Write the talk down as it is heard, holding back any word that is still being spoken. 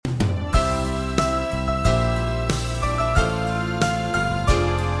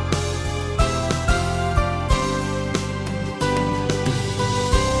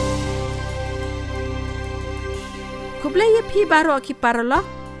พี่บารอคิปารลอก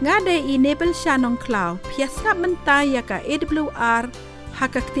งาเดอีเนเบลชานองคลาวเพียสนับมันตายากะ AWR ฮั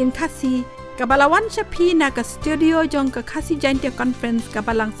กตินคาซีกับบาลวันชพีนากะสตูดิโอจงกะคาซีจันเตียคอนเฟรนซ์กับบ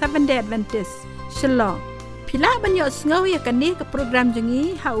าลัง 7 Day Adventist ฉลองพิลาบัญญัติสงวยกันนี้กับโปรแกรมจงี้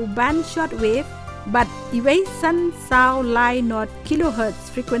ฮาอุบันช็อตเวฟบัดอีเวซันซาวไลน์นอตกิโลเฮิรตซ์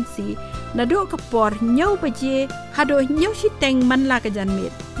ฟรีควนซีนาดูกับปอร์เนียวบเจฮาโดเนียวชิเต็งมันลากจันเม็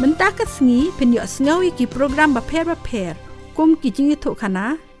ดมันตากัสงี้เป็นยอสงวยกี่โปรแกรมบะเพรกุมกิจิงทุขนะ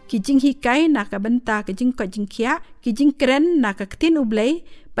กิจิงฮิไกนักบันตากิจิงกอจิงเขียกิจิงเกรนนักตินอุเบล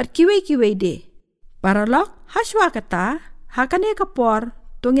ปัดคิเวเดปารลอกฮัชวากตาฮักันเอกปอร์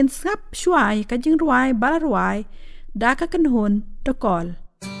ตวงินสับช่วยกจิงรวยบาลรวยดากกันหุนตะกอล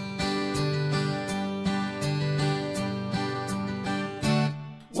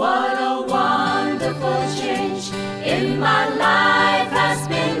What a wonderful change in my life has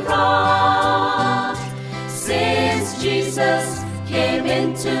been wrought since Jesus came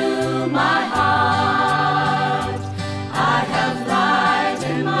into my heart. I have light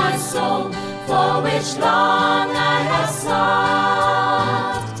in my soul for which long I have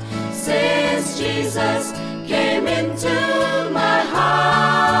sought. Since Jesus came into my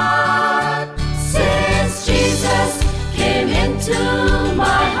heart. Since Jesus came into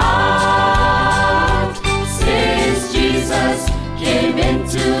my heart. Since Jesus came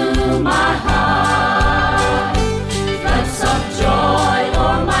into my heart. Floods of joy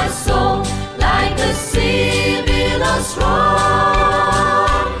o'er my soul like the sea billows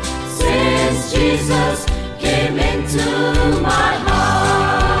roar. Since Jesus came into my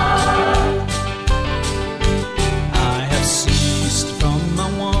heart. I have ceased from my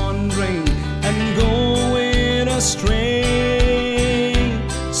wandering and going astray.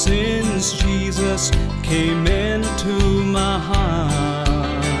 Since Jesus came into my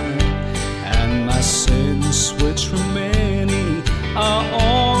heart, and my sins, which were many, are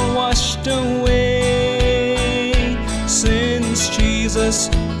all washed away. Since Jesus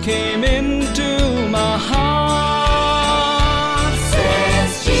came into my heart.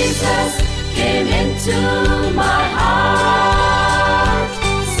 Since Jesus came into my heart.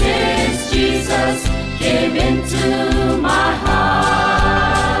 Since Jesus came into my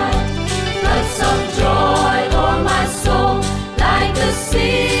heart. Floods of joy o'er my soul like the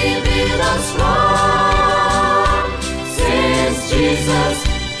sea billows roar. Since Jesus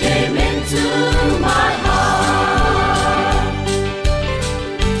came into my heart.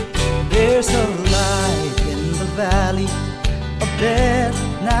 There's a light in the valley of death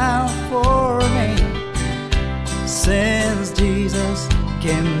now for me. Since Jesus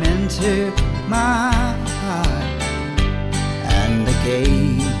came into my heart, and the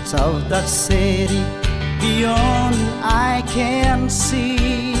gates of that city beyond I can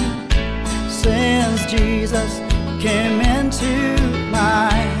see. Since Jesus came into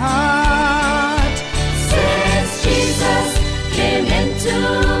my heart. Since Jesus came into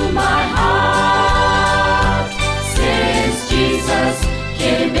my heart. Since Jesus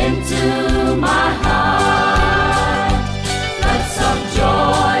came into my heart. Floods of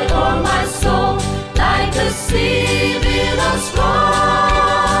joy o'er my soul like the sea billows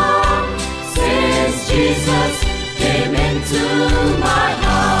roar. Since Jesus came into my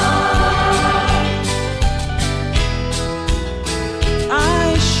heart. I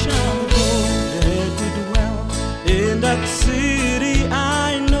shall go there to dwell in that city I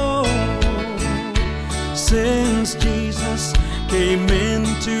know. Since Jesus came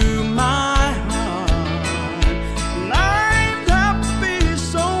into my heart, and I'm happy,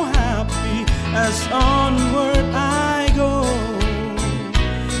 so happy, as onward I go.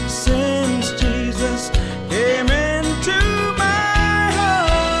 Since Jesus came into my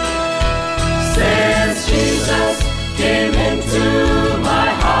heart. Since Jesus came into my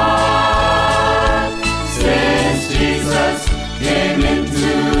heart. Since Jesus came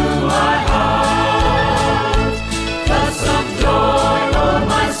into my heart. Floods of joy o'er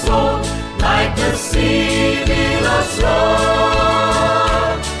my soul like the sea billows roar.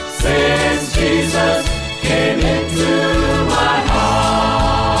 Since Jesus came into my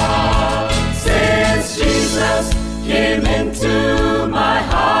heart. Since Jesus came into my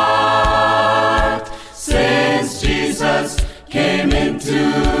heart. Since Jesus came into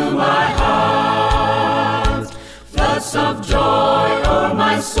my heart. Floods of joy o'er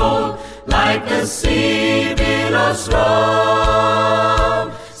my soul like the sea billows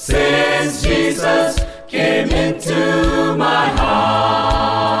roar. Since Jesus came into my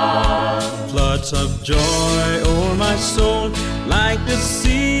heart. Floods of joy o'er my soul like the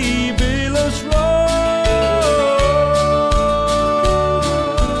sea billows roar.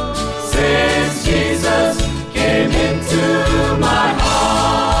 Since Jesus came into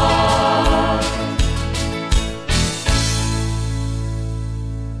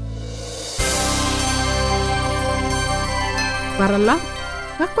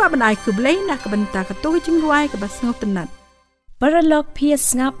ngakwa banai kublay na kabanta katoy jingruay kabasngaw tenat. Paralog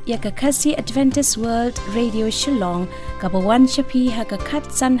PS ngap ya kakasi Adventist World Radio Shillong kabawan shapi hakakat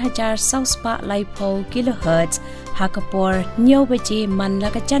san hajar sauspa laipo kilohertz hakapor nyo baje man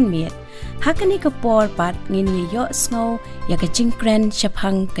laga janmiet hakani kapor pat ngin yo sngo ya ka jingkren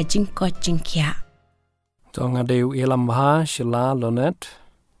shaphang ka jingkot jingkya tong adeu ilam ha shila lonet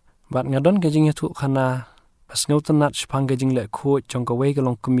bat ngadon ka jing thu khana pasngau tanat shaphang ka jingle kho chong ka wei ka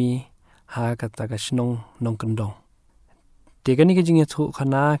long kumi ha ka ta ka shnong nong kandong Tegani ka jing thu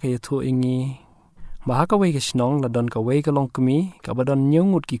khana ka thu ingi ba ka wei ka shnong la don ka wei ka long kumi ka badon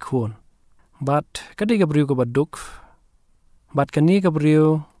nyungut ki khon bat kadi ka briew ka baduk bat kani ka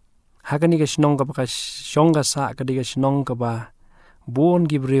briew ha kani ka shnong ka shong ka sa kadi ka shnong ka ba bon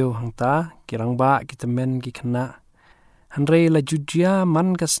gi briew hangta kirang ba ki tymmen ki khana hanre la jujia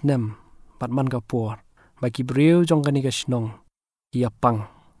man ka snem bat man ka por ba ki briew jong kani ka shnong ki apang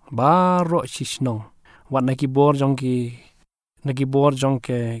ba ro shi shnong wat na ki bor jong ki nagibor jong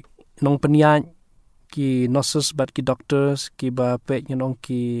ke nong penyan ki nurses bat ki doctors ki ba pe nong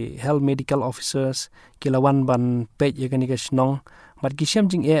ki health medical officers ki lawan ban pe ye kani ka snong bat ki shem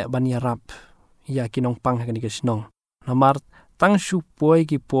jing e ban yarap ya ki nong pang kani ka snong namar tang shu poi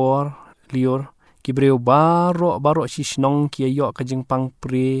ki por lior ki breu baro si snong ki yo ka jing pang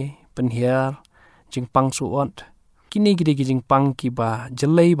pre penher jing pang suot kini gide ki jing pang ki ba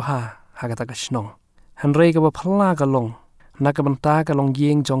jelei ba ha ka ta ka snong hanrei ka ba phalla ka long nakabanta ka long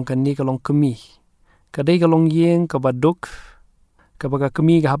yeng jong kani ka long kemi kadai ka long yeng ka baduk ka baga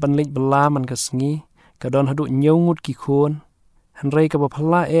kemi ga haban lek bela man ka sngi ka don hadu nyungut ki khon hanrei ka ba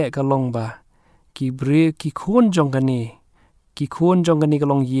phalla e ka long ba ki bre ki khon jong kani ka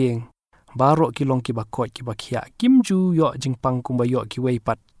long yeng baro ki long ki ba khoi ki ba khia kimju yo jingpang kumba yo ki wei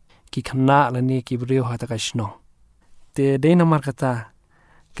pat ki khana la ni ki bre ha ta ka snong te dei na mar kata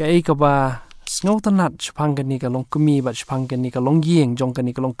ka ei ka ba Sngaw tanat shpang kani ka long kumi bat shpang kani ka long yeng jong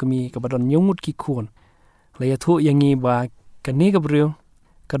kani ka long kumi ka badon nyungut ki khon la ya thu yangi ba kani ka breu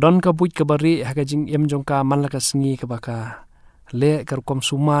ka don ka buit ka bari ha ka jing em jong ka man la ka sngi ka ba ka le ka kom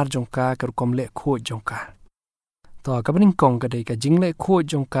sumar jong ka kom le kho jong ka to ka baning kong ka dei ka jing le kho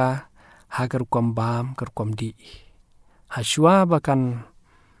jong ka ha ka kom bam ka kom di hashwa bakan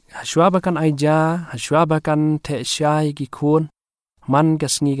aija hashwa bakan the shai ki khon man ka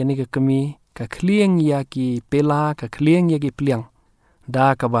sngi kani ka kami ka klieng ya ki pela ka klieng ya ki pliang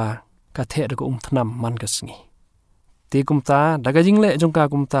da ka ba ka the da ko thnam man ka sngi te kumta daga jingle jong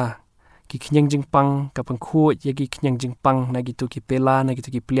ka kumta ki khnyang jing pang ka pang khu ya ki khnyang jing pang na ki tu ki pela na ki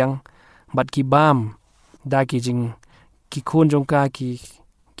tu ki pliang bat ki bam da ki jing ki khon jong ka ki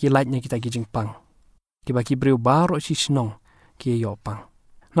lait nya ki ta ki jing pang ki ba ki breu baro si snong ki yo pang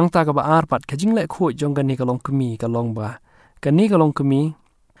nang ta ka ba ar pat ka jingle khu jong ka ni ka long kumi ka long ba ka ni ka long kumi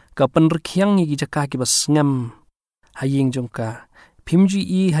ka penrkhyang gi jaka ki bas ngam haying jongka phimji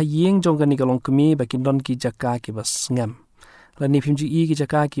i haying jongka ni kalong kemi ba kin don ki jaka ki bas ngam la ni phimji i ki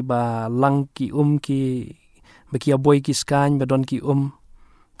jaka ki ba lang ki ki ba ki aboy ki skan ba don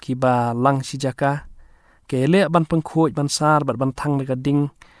ki ba lang si jaka ke le ban pang khoj ban sar ban thang le ka ding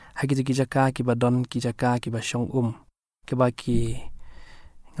ha ki jaka ki ba don ki jaka ki ba shong ke ba ki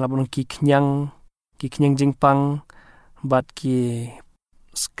nglabon ki khnyang jing pang bat ki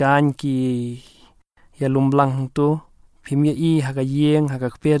skan ki ya lumblang tu phimya i haga yeng haga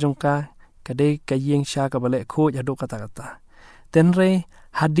kper jongka kade ka yeng sha ka bale kho ya do kata tenre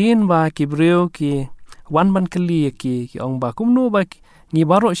hadin ba ki breu ki wan ban kali ki ong ba kumno ba ni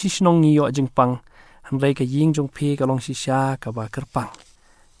baro shishnong ni yo jingpang hanre ka yeng jong phe ka long shisha ka ba kerpang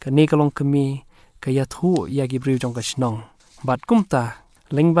ka ne ka long kemi ka ya thu ya ki breu jong ka shnong bat kumta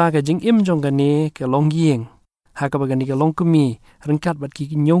lengba ka jing im jong ka ne ka long yeng ha ka bagani ka long kumi rangkat bat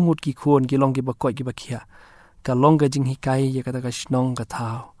ki nyongut ki khon ki long ki bakoi ki bakhia ka long ga jing hikai ya ka ta ka shnong ka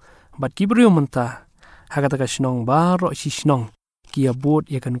thao bat ki breu manta ha ka ta ka shnong ba ro shi shnong ki abot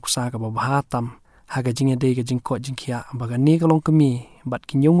ya ka nuksa ka ba bhatam ha ka jing de ka jing ko jing khia bagani ka long kumi bat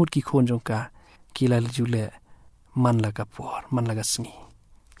ki nyongut ki khon jong ka ki la jule man la ka por man la ga sngi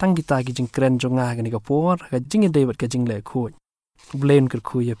tang ki ta ki jing kren jonga ga ni ka por ka jing de bat ka jing le khon blame kar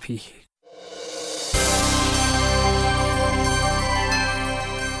khu ya phi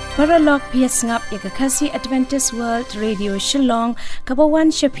Paralog PS ngap ya kasi Adventist World Radio Shillong kabawan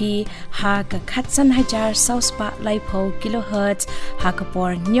shapi ha ka khatsan hajar sauspa laipo kilohertz ha ka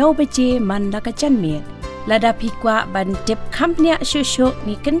por nyo baje man la ka chanmet lada pikwa ban tip kampnya shushok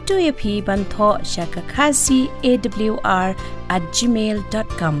ni kentu ya phi ban tho shaka kasi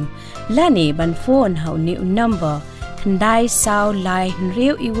awr@gmail.com lani ban phone hau ni number ndai sao lai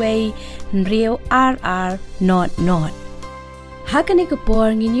nriu iway nriu rr not Hakane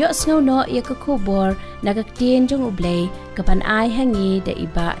kper nginyo sngono ya kubor nagaktin jong ublay kapan ai hangi da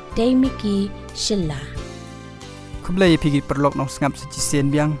iba daimiki shilla. Kublai pigi perlok nong ngap si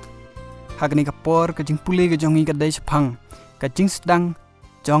sen biang. Hakane kper ka jing puli ka jongi ka dai sepang ka jingsdang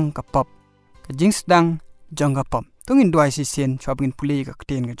jong ka pop. Ka jingsdang jong ka pop. Tungin duai si sen chwabngin puli ka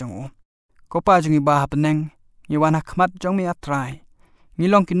kten ka jong o. Kopa jongi ba bneng ngi wana khmat jong mi atrai.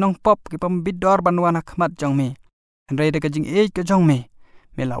 Ngilong ki nong pop ki pambidor ban wana khmat jong mi. Andrai da ka jing ka jong mi.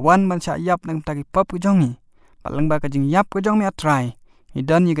 Melawan ban sya yap nang taki pop ka jong mi. Palang ba ka jing yap ka jong mi atrai.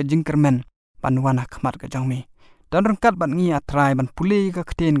 Ngidan yi ka jingkyrmen ban wana khmat ka jong mi. Dan rengkat ban ngi atrai ban puli ka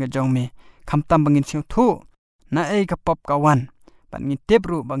kten ka jong mi. Kamtam bangin siu thu. Na ka pop kawan. Ban ngi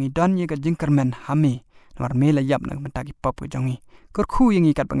tebru bangi dan yi ka jingkyrmen hami. Nawar mela yap nang taki pop ka jong mi. Kurku yang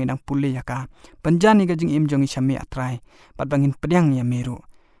ikat bangin dang puli ya ka. Penjani ka jing jong syami atrai. Bat bangin pedang ya meru.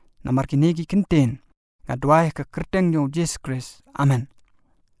 Namar kini ki kenten. Ngadwai ke kerteng jong Jesus Christ. Amen.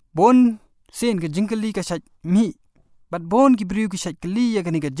 Bon sen ke jingkeli ka syat mi. Bat bon ki briew ki syat keli ya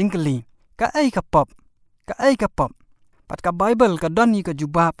kani ka jingkeli. Kaei ka pop. Kaei ka pop. Pat ka Bible ka doni ka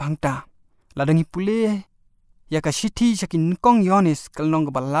jubah pangta. Ladangi pule ya ka shiti syakin kong Yonis kalnong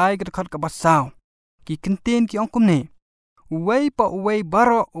ka balai ka dekat ka basau. Ki kenten ki ongkum ne. Uwei pa uwei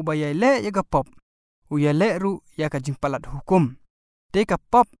baro uba iaileh ya ka pop. Iaileh ru ya ka jing palat hukum. Te ka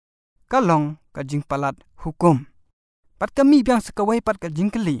pop kalong ka jing palat hukum. Pat kami biang sekawai pat ka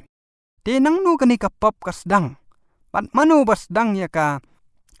jingkeli. Te nang nu kani ka pop ka sedang. Pat manu ba sedang ya ka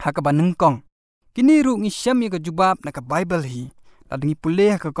haka bneng kong. Kini ru ngi syam ya ka jubab na ka Bible hi. Ladangi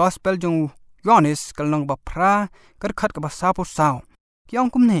puleh ka gospel jong Yonis kalnong ba pra kerkat ka ba sapo saw. Ki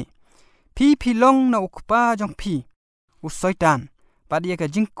ongkum ne. Pi long na ukpa jong pi. Soitan. Pat ya ka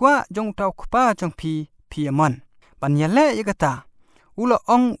jingkwa jong ta ukpa jong pi amon. Ban iaileh ya ka ta. Ula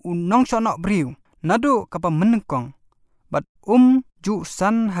ong nongshohnoh briew. Nado kapa menengkong. Bat ju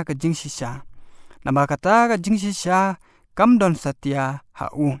san ha ka jing sisa. Nama kata ka jing sisa kamdon satya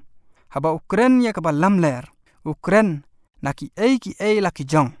hau. Haba ukren ya kapa lamler. Ukren na ki ei laki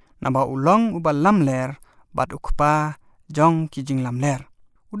jong. Nama ulong uba lamler. Bat ukpa jong ki jing lamler.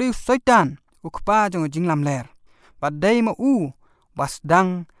 Uday soitan ukpa jong jing lamler. Bat day ma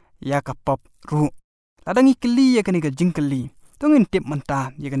basdang ya ka pop ru. Ladangi keli ya kani ka jing keli. Tungin tip mentah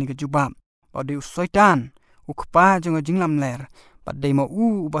ya kani ka jubab. Uday soitan ukpa jong jing lamler. Bat day ma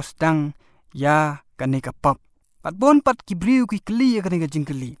basdang ya kani ka pop. Pat bon pat ki briew ki keli ya kani ka jing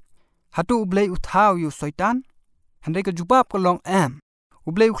keli. Hatu ublay uthaw yo soitan. Handai ka jubab ka long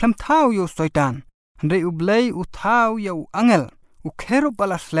Ublay uklam thaw yo soitan. Handai ublay uthaw ya angel. Ukheru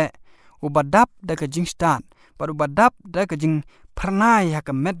balasle. Ubadap da ka jing start. Baru badap da ka jing pernai ha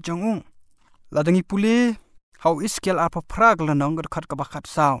ka met jong Ladangi pule hau iskel apa prag lanong kat ka bakat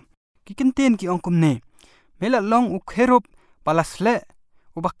saw. Ki kenten ki ongkum ne. Mela long ukherup balasle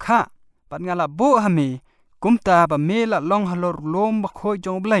ubakha. Pat ngala bo hame kumta ba mela long halor lom bakhoi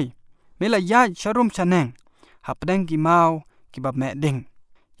jong blay. Mela ya sharum chaneng. Hapdeng ki mau ki bab meding.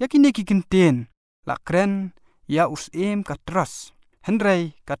 Yakini ki kenten lakren ya usim ka trust.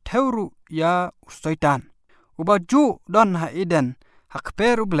 Hendrai ka teuru ya soitan. Ubaju don ha eden ha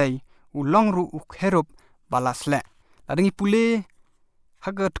kper ublay ulong ru ukherup balasle. Ladangi pule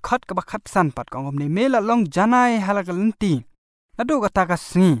hagat khat ka bakat san pat kongom ne mela long janai halakalenti. Nado kata ka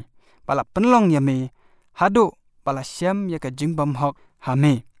sngi bala penlong ya me hado bala syam ya ka jingbam hok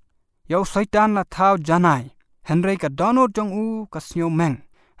hame. Yau soitan la thau janai. Hendrai ka donor jong ka snyo meng.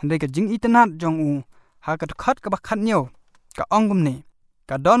 Hendrai ka jing itenat jong hagat khat ka bakat nyo ka ongum ne.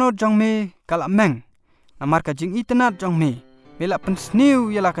 Ka donor jong me kala meng. Namar ka jing itenat jong me. Mela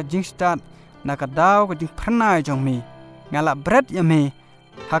pensniu yala ka jing start na ka daw ka jing pernai jong me. Ngala bread ya me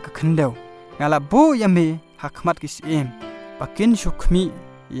ha ka khyndew. Ngala bu ya me ha khmat kis Pakin shukmi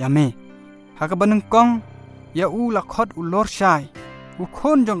ya me. Ha ka bneng kong ya la khot Lurshai.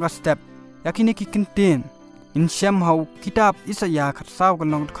 Khon jong ka step yakini ki kenten. In syam hau kitab Isaya khat saw ka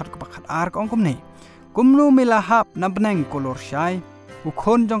nong khat ka bakhat ar ka ongkum ne. Kumnu mela hap na bneng ko Lurshai.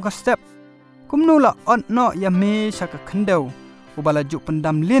 Khon jong ka step. Kumnu la no ya me sya ka khyndew. Ubala juk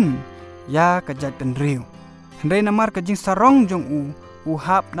pendam lin ya ka jat penriu. Hendai namar ka jing sarong jong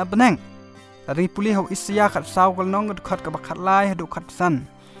hap na bneng. Dari pulih hau Isaya khat saw ka nong khat ka bakhat lai hadu khat san.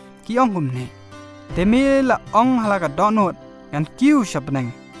 Ki ongkum ne. Teme la ong hala ka donot ngan kiu sya bneng.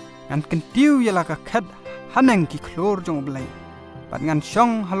 Ngan kentiu ya la ka khat haneng ki klor jong blai. Pat ngan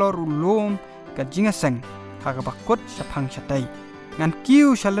syong halor ulom ka jingaseng ha ka bakut sya phang syatai. Ngan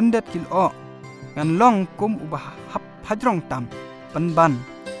kiu sya lendet kil ngan long kum ubah hap hajrong tam penban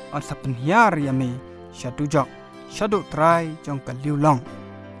on sa penhiar ya me syadu jok syadu trai jong ka liu long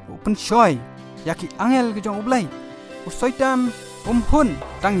upen shoy yaki angel ke jong ublai soitan hun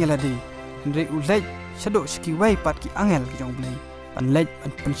tang yaladi Henry ulej shado shiki wai pat ki angel ki jong blai pan lej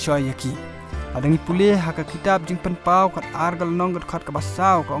pan penshoy yaki padangi pulih haka kitab jing pen pau kat argal nong kat khat ka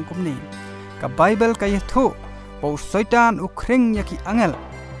basau ka ongkom ni ka bible ka yathu bo soitan ukring yaki angel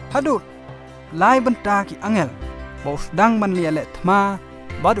hadut lai benta ki angel bo dang man liale thma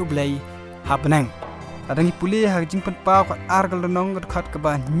bad ublai ha bneng padangi pulih haka jing pen pau kat argal nong kat khat ka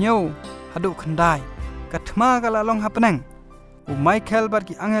ba nyau hadu khandai ka thma ka la long ha bneng u Michael bat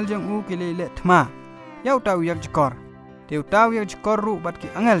ki angel jong u ki leilieh thma yau tau Iakjakor teu tau Iakjakor ru bat ki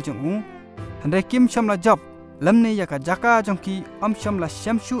angel jong u handai kim sham la job lamni ya ka jaka jong ki sham la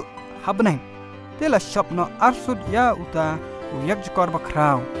shamshu habneng te la shop no arsut ya uta u Iakjakor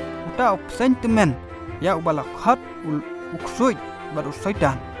bakrau uta bsein tymmen ya ubala khat uksui bat u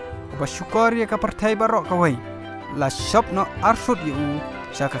soitan ba shukor ya ka parthai barok kawai la shop no arsut yu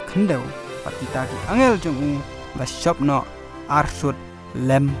shaka khyndew bat kita ki angel jong u la shop no arsut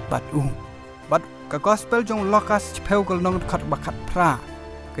lem bat u bat ka gospel jong lokas chpeu kal nong khat bakhat pra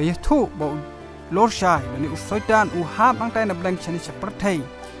ka yathu bo Lurshai ni soitan u hap ang tai na blank chani chaprathai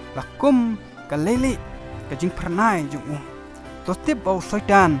la kum ka leilieh ka jing pranai jong u to tip bo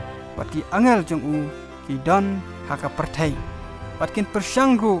soitan bat ki angel jong u ki don ha ka prathai bat kin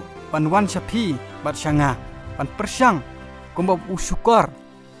persang ru ban wan chapi bat shanga ban persang kum bo u shukor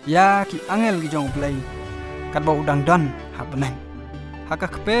ya ki angel ki jong blai kat bo udang don ha bneng ha ka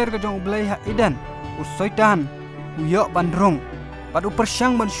kper ka jong blai ha idan u soitan u yo bandrong bat u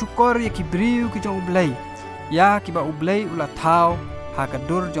persang ban shukor ya ki briew ki jong blai ya ki ba u blai ula thau ha ka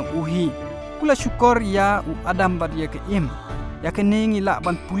dur jong uhi ula shukor ya u adam bat ya ke im ya ke ningi la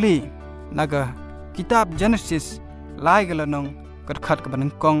ban puli naga kitab Genesis lai galanong kat khat ka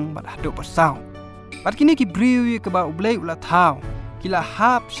ban kong bat hadu pasau bat kini ki briew ya ke ba u blai ula thau kila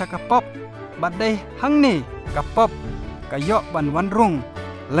hap shaka pop bat dai hangne ka pop ka yo ban wan rung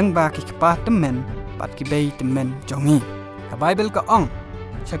lengba ki kpa tymmen bat ki bei tymmen jongi ka bible ka ong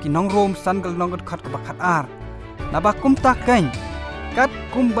chaki nong rom san gal nong khat ka bakhat ar na ba kum ta kain kat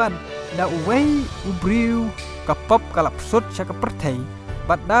kumban da uwei u briew ka pop ka lapsut chaka perthai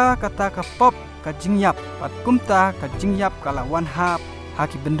bat da kata ka pop ka jingyap bat kumta ka jingyap kala wan hap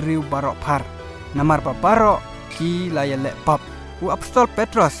haki benriu barok par namar ba barok ki iaileh pop u apostol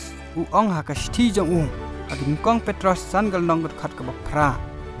Petrus u ong haka shti jong u agin kong Petrus san gal nong khat ka bakphra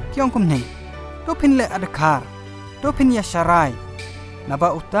kyong kum nei to phin le adakar to phin ya sharai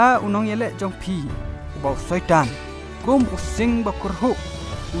naba uta unong yele jong phi u bau soitan kum using bakurhu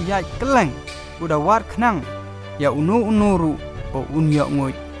u yai keleng uda war khnang ya unuru o unya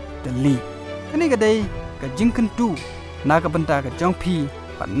ngoi dali kani gadai ka jingken tu naga benta ka jong phi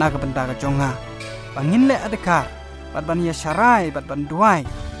pat naga benta ka jonga bangin le adakar bat ban ya sharai bat ban duai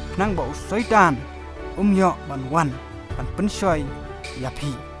nang bau soitan yo ban wan ban penshoy ya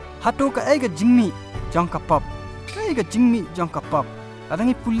phi hatu ka ai ga jingmi jong ka pop ai ga jingmi jong ka pop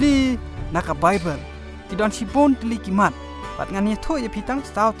adangi puli na ka bible ti don sibon tli kimat pat ngani tho ya phi tang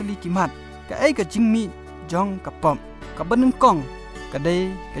staw tli kimat ka ai ga jingmi jong ka pop ka banung kong ka dai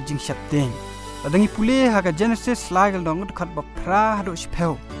ka jing shapteng adangi puli ha ka Genesis lagal dong khat ba phra hadu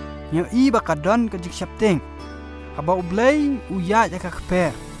shpeu nyo i ba ka don ka jing shapteng haba ublai uya ya ka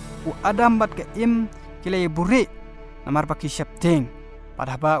kper u adam bat ka im kilai buri namar paki shapteng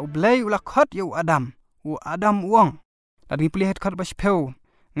padaba ublai ula khot yu adam wong tadi plihet khat ba shpeu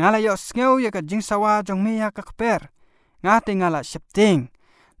ngala yo skeu ya ka jingsawa jong me ya ka kper ngate ngala shapteng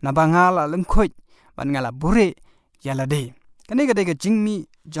naba ngala lengkhoi ban ngala buri yala de kani ga de ga jingmi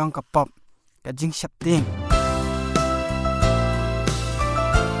jong ka pop ka jing shapteng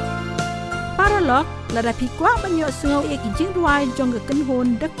paralog lada pikwa banyo sngau e ki jing ruai jong ga kan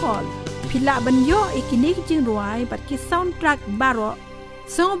hon de kol phila banyo e ki ni jing ruai bat ki soundtrack baro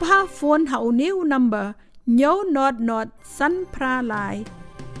so bha phone ha new number nyo not san pra lai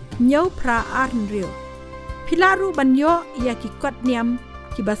nyo pra arnrio phila ru banyo ya ki kot niam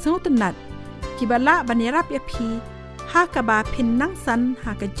ki ba so tanat ki bala banirap ya phi ha ka ba phin nang san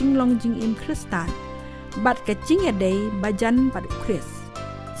ha ka jinglong jing im kristan bat ka jing ya dei bajan bat kris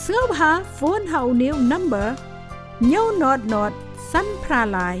so bha phone ha new number nyo not san pra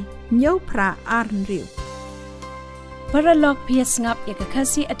lai nyo pra arnrio Paralog PS ngap ya ka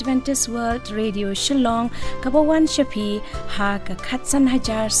khasi Adventist World Radio Shillong kabawan shapi ha ka khatsan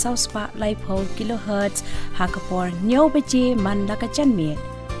hajar sauspa laipho kilohertz ha ka por nyo beje man la ka chanme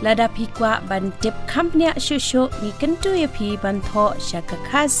lada phikwa ban tip company shusho ni kantu ya phi ban tho sha ka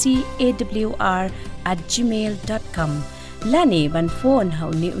khasi awr@gmail.com lani ban phone ha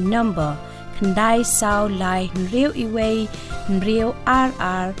ni number khndai sao lai riu iway riu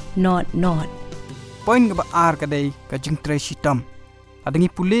rr not poin ke ar kadai ka jing tre shitam adangi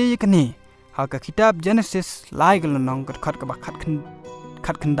pule ke ni ha ka kitab Genesis lai galonong ka khat ka ba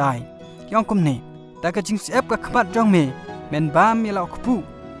khat khandai yong kum ni ta ka jing sep ka khmat jong me men bam yela khpu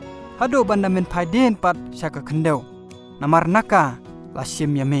hado banda men phaiden pat shaka khyndew namar naka la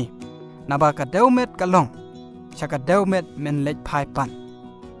sim yame naba ka deumet kalong shaka deumet men lech phai pan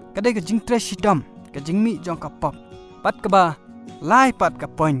kadai ka jing tre shitam ka jing mi jong ka pop pat ka ba lai pat ka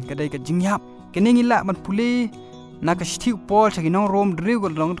poin kadai ka jing yap kening ila man pule na ka stiu pol chagi nong rom driu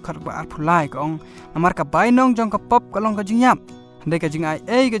gol long khat ba ar phulai ka ong namar ka bai nong jong ka pop ka long ka jing yap handai ka jing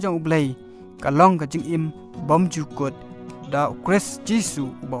ai ka jong ublei ka long ka jing im bom ju kot da ukres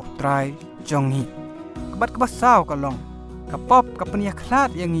jisu ba trai jong hi kabat ka ba saw ka long ka pop ka pania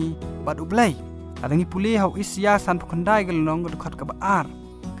khlat yang hi bat ublei adangi pule hau isya san phukandai gol long khat ka ba ar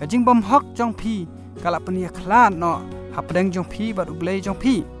ka jing bom hok jong phi kala pania khlat no hapdeng jong phi bat ublei jong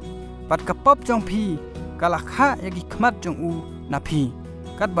phi bat ka pop jong phi kala kha yagi khmat jong u na phi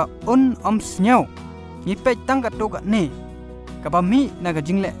kat ba om snyau ni pe tang ka to ka ne ka ba mi na ka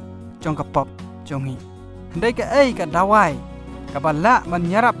jingle jong ka pop jong hi ndai ka ai ka dawai ka ba la man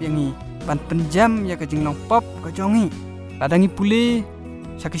nyarap yang hi ban penjam ya ka jinglong pop ka jong hi ladangi pule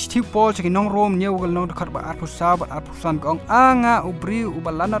sakistiu pol saki nong rom nyeu gal nong khat ba arpu sa ba arpu san ka ong anga u briew u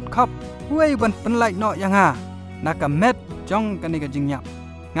ba lanat khap huai ban penlai no yang ha na ka met jong ka ni ka jingnya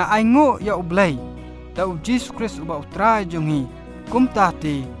nga ai ngo ya ublei da u Jesus Christ u ba utrai jong hi kum ta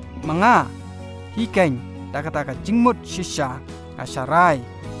ti manga hi keng da kata ka jingmut shisha asharai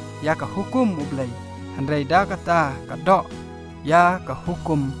ya ka hukum ublei handrai da kata ka do ya ka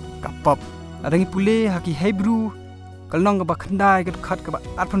hukum ka pop adangi pule haki Hebrew kalnong ka ba khandai ka khat ka ba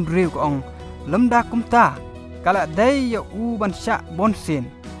arpun briew ka ong lamda kum ta kala dai ya u ban sha bonsen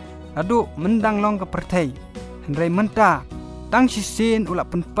adu mendang long ka perthai handrai menta tang si sin ulap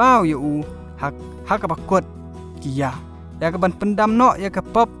penpau ya u hak ka bakot kia ya ka ban pendam no ya ka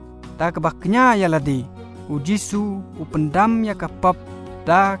pop ta ka baknya ya ladi u jisu u pendam ya ka pop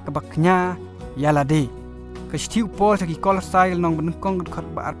ta ka baknya ya ladi ka stiu pol saki kolosai nong benengkong khat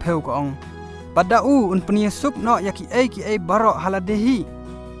ba arpheu ka ong pada u un penia sup no ya ki ai baro haladehi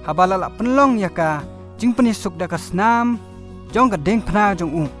habala la penlong ya ka jing penia sup da ka snam jong ka deng phna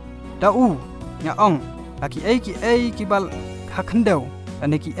jong u da u nya ong laki ai ki bal ha khyndew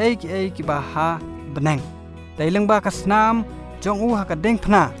ane ki ai ki ba ha bneng daileng ba ka snam jong u ha ka deng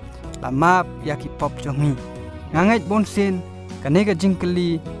phna la map ya ki pop jong hi ngangai bonsin ka ne ka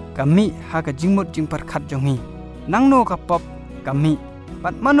jingkli kami ha ka jingmut jing par khat jong hi nangno ka pop kami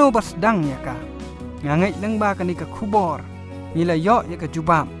pat mano bas dang ya ka ngangai leng ba ka ni ka khubor ni la yo ya ka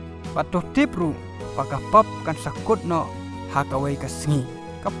jubam pat to tipru pa ka pop kan sakut no ha ka wei ka sngi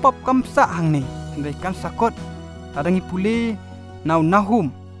ka pop kam sa hang ni ndai kan sakut adangi pule nau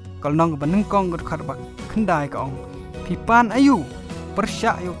nahum kal nong benengkong got khat bak khandai ka ong pipan ayu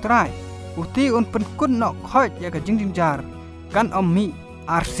persya yu trai uti un penkun no khot ya ka jingjar kan ommi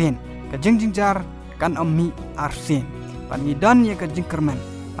arsen ka jingjar kan ommi arsen pan ni dan ya ka jingkyrmen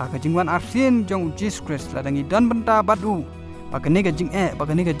ka jingwan arsen jong Jesus Christ ladangi dan benta badu pakane ka jing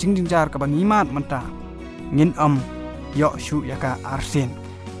pakane ka jingjar ka bangimat menta ngin yo shu ya ka arsen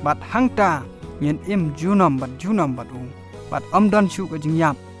bat hangta ngin im junam bat u pat dan shu ka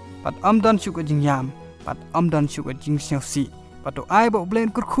jingyam pat dan shu ka jingyam pat dan shu ka jingsi pat to ai bo blen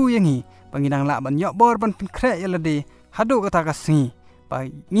kurkhu yangi panginang la ban yo bor ban pinkre yalade hadu kata ka singi pa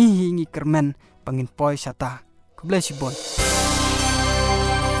ngi kermen pangin poi sata kublesibon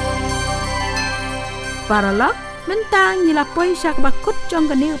paralog mentang ngila poi syak bakut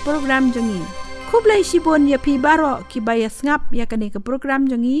jong kani program jongi kublai sibon ya pi baro ki bayas ngap ya kani ke program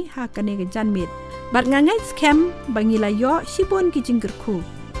jongi ha kani ke janmit bat ngangai scam bangila yo sibon ki jingkerku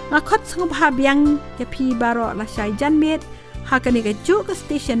ngakot sangop habyang ya pi baro la shai janmit ha kani ke ju ke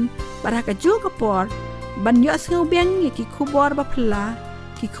station bar ha ke ju ke por ban yo sangop byang ya ki khubor ba phla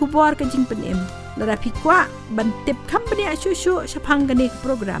ki khubor ke jingpenem la pi kwa ban tip company ashu shapang kani ke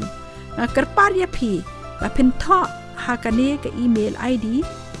program ngakerpar ya pi ba pintho ha kani ke email id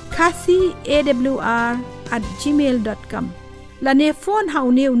khasiawr@gmail.com la ne phone hau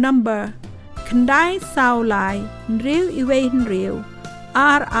new number khandai sao lai rew iwei rew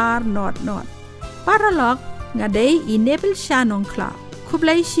rr not paralog ngadei enable shanong kla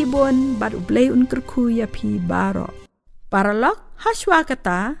kublai shibon bat ublai unkerku ya pi baro paralog haswa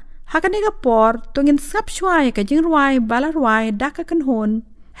kata hakane ka por tungin sap shwai ka jingruai balarwai daka kanhon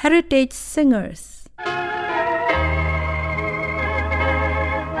heritage singers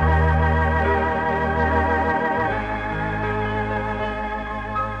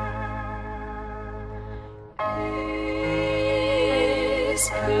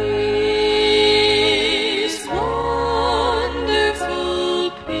Peace.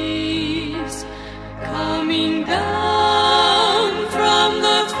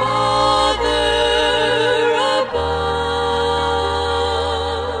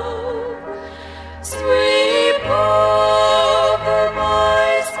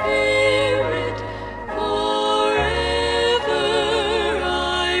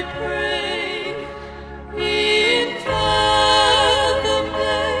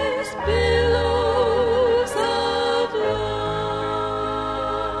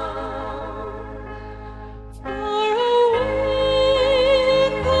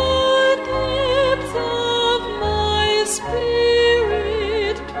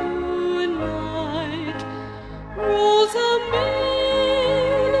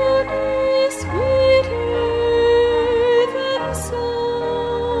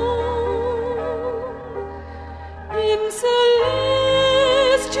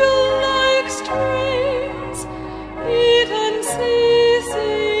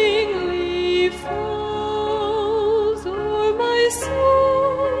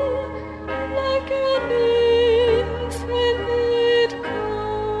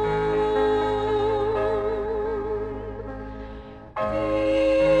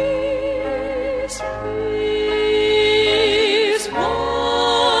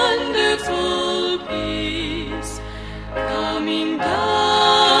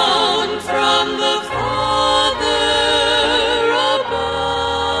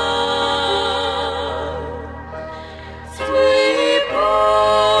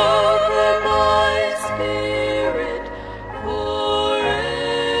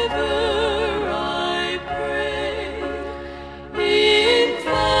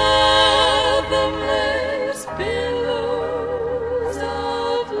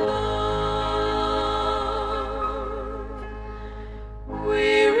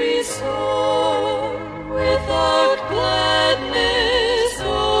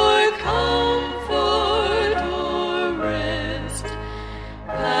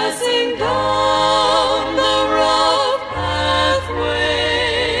 God.